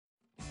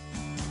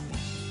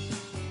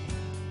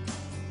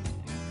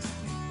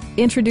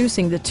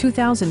Introducing the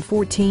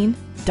 2014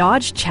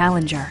 Dodge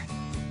Challenger.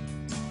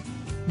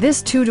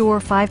 This two-door,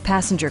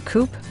 five-passenger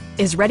coupe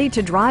is ready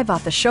to drive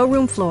off the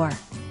showroom floor.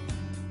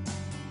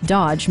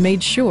 Dodge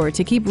made sure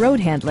to keep road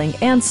handling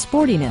and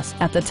sportiness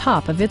at the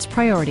top of its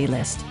priority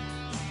list.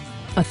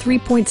 A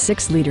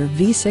 3.6-liter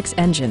V6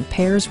 engine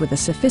pairs with a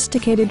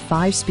sophisticated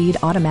 5-speed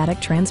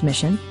automatic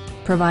transmission,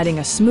 providing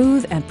a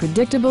smooth and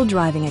predictable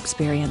driving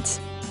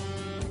experience.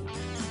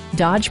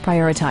 Dodge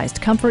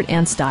prioritized comfort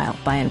and style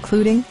by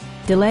including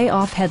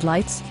delay-off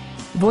headlights,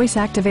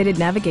 voice-activated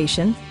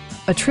navigation,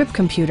 a trip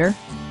computer,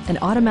 an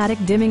automatic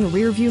dimming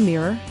rear-view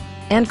mirror,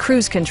 and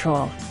cruise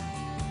control.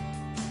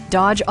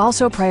 Dodge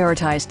also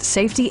prioritized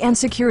safety and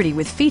security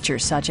with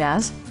features such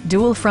as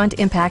dual front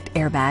impact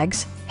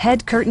airbags,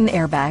 head curtain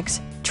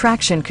airbags,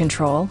 traction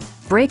control,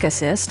 brake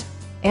assist,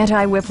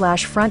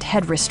 anti-whiplash front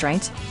head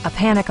restraints, a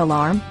panic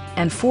alarm,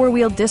 and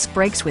four-wheel disc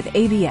brakes with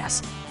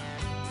ABS.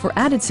 For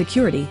added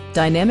security,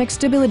 dynamic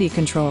stability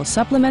control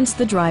supplements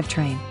the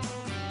drivetrain.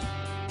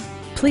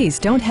 Please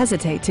don't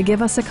hesitate to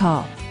give us a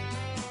call.